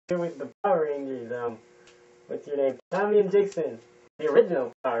with the Power Rangers. What's your name? Tommy and Jason, the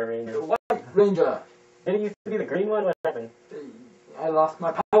original Power Rangers. White Ranger. Did he used to be the green one? What happened? I lost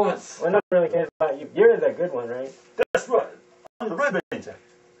my powers. Well, no one really cares about you. You're the good one, right? That's right. I'm the Red Ranger.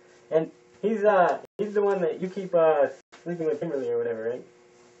 And he's the one that you keep sleeping with Kimberly or whatever, right?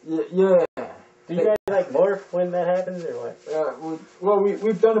 Yeah. Do you guys like morph when that happens or what?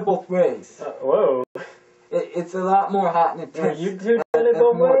 We've done it both ways. Whoa. It's a lot more hot and intense. You two done it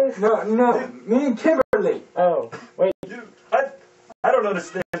both ways? No, me and Kimberly. Oh, wait. I don't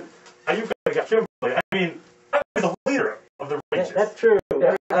understand how you guys got Kimberly. I mean, I was the leader of the Rangers. That's true.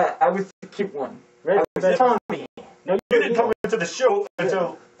 Yeah, I was the cute one. I was Tommy. No, you didn't come into the show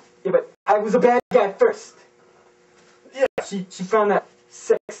until... Yeah, but I was a bad guy first. Yeah. She found that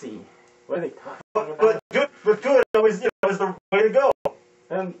sexy. What are they talking about? But good, it was the way to go.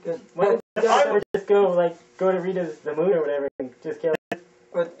 Why don't you guys ever just go to Rita's the moon or whatever and just kill her?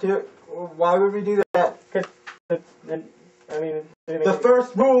 But why would we do that? Because, I mean... The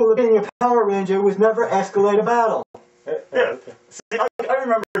first rule of being a Power Ranger was never escalate a battle. Yeah. Okay. See, I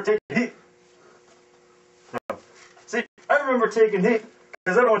remember taking heat. No. See, I remember taking heat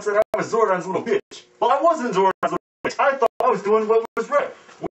because everyone said I was Zordon's little bitch. Well, I wasn't Zordon's little bitch. I thought I was doing what was right.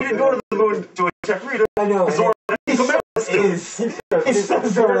 We didn't go to the moon to attack Rita. I know. Zordon He's so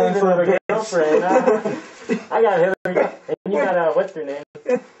Zordon's little girlfriend. I got Hillary, and you got, what's her name?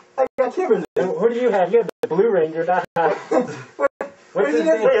 I got Kimberly. Who do you have? You have the Blue Ranger, not... What's his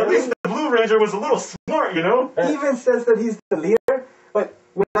name? Hey, at least the Blue Ranger was a little smart, you know? He even says that he's the leader, but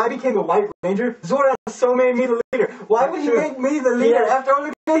when I became the White Ranger, Zordon so made me the leader. Why would he make me the leader after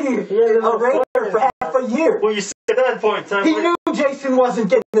only being a Ranger for half a year? Well, you see, at that point in time... He knew Jason wasn't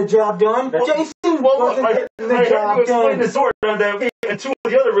getting the job done. Jason wasn't getting the job done. I had to explain to Zordon that me and two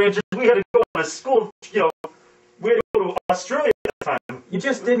of the other Rangers, we had to go on a school, you know, we had to go to Australia at the time. You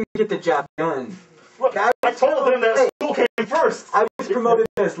just didn't get the job done. Look, I told them that school came first. I was promoted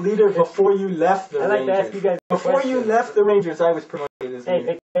as leader before you left the Rangers. I'd like to ask you guys a question. Before you left the Rangers, I was promoted as leader. Hey,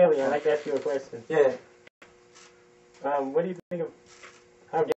 Big Bailey, I'd like to ask you a question. Yeah. What do you think of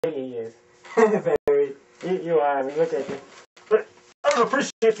how gay he is? Very. You are. I mean, look at you. But I don't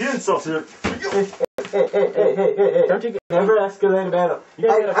appreciate the insults here. Hey. Don't you never escalate a battle.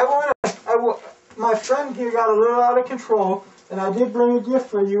 My friend here got a little out of control, and I did bring a gift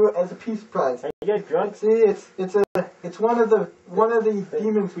for you as a peace prize. Are you guys drunk? See, it's one of the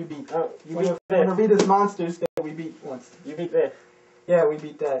demons we beat. Oh, you one beat of this. Rita's monsters that we beat once. You beat this. Yeah, we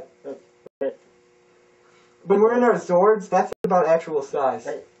beat that. Okay. When we're in our Zords, that's about actual size.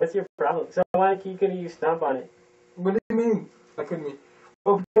 Hey, what's your problem? So why couldn't you stomp on it? What do you mean? Why couldn't we?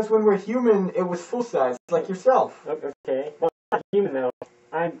 Well, because when we're human, it was full size, like yourself. Okay. Well, I'm not human though.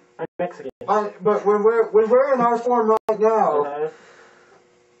 I'm Mexican. But when we're in our form right now,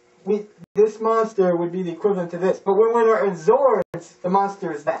 this monster would be the equivalent to this. But when we're in Zords, the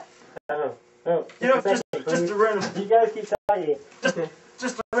monster is that. Oh. You know, just a random. You guys keep talking. Just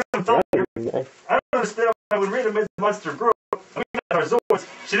a random thought here. I don't understand why when Rita made the monster grow, and we got our Zords,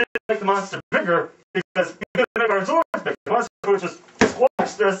 she didn't make the monster bigger because we didn't make our Zords bigger. The monster was just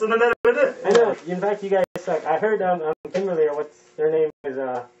squashed us, and then that was it. I know. In fact, you guys suck. I heard Kimberly or what's their name is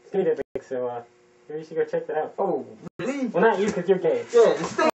skinny dipping, so maybe you should go check that out. Oh, really? Well, not you, because you're gay. Yeah,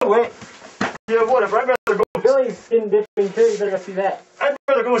 just stay away. Yeah, whatever. I'd rather go. Billy's skin dipping too. You better go see that. I'd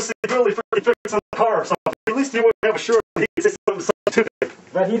rather go see Billy for the fix on the car or something. At least he wouldn't have a shirt. He could say something scientific.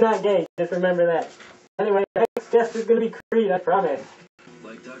 But he's not gay. Just remember that. Anyway, next guest is gonna be Creed. I promise.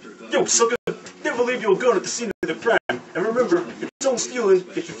 Yo, sucker! Never leave your gun at the scene of the crime. And remember, if you don't steal it,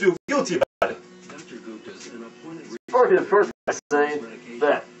 you should feel guilty about it. Or his first by saying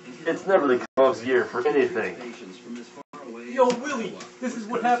that it's never the Cubs' year for anything. Yo, Willie, this is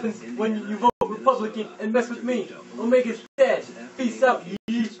what happens when you vote Republican and mess with me. Omega's dead. Peace out,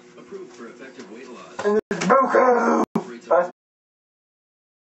 yeet. And there's Roku!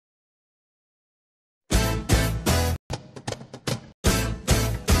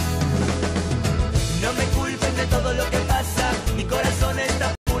 No me culpen de todo lo que pasa, mi corazón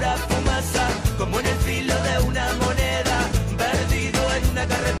está pura fumaza, como en el filo de una moneda, perdido en una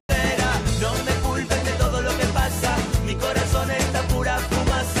carretera. No me culpen de todo lo que pasa, mi corazón está pura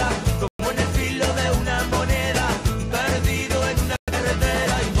fumaza, como en el filo de una moneda, perdido en una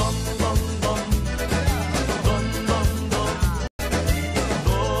carretera. Y bom, bom, bom, bom, bom, bom,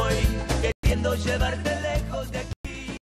 voy queriendo llevarte.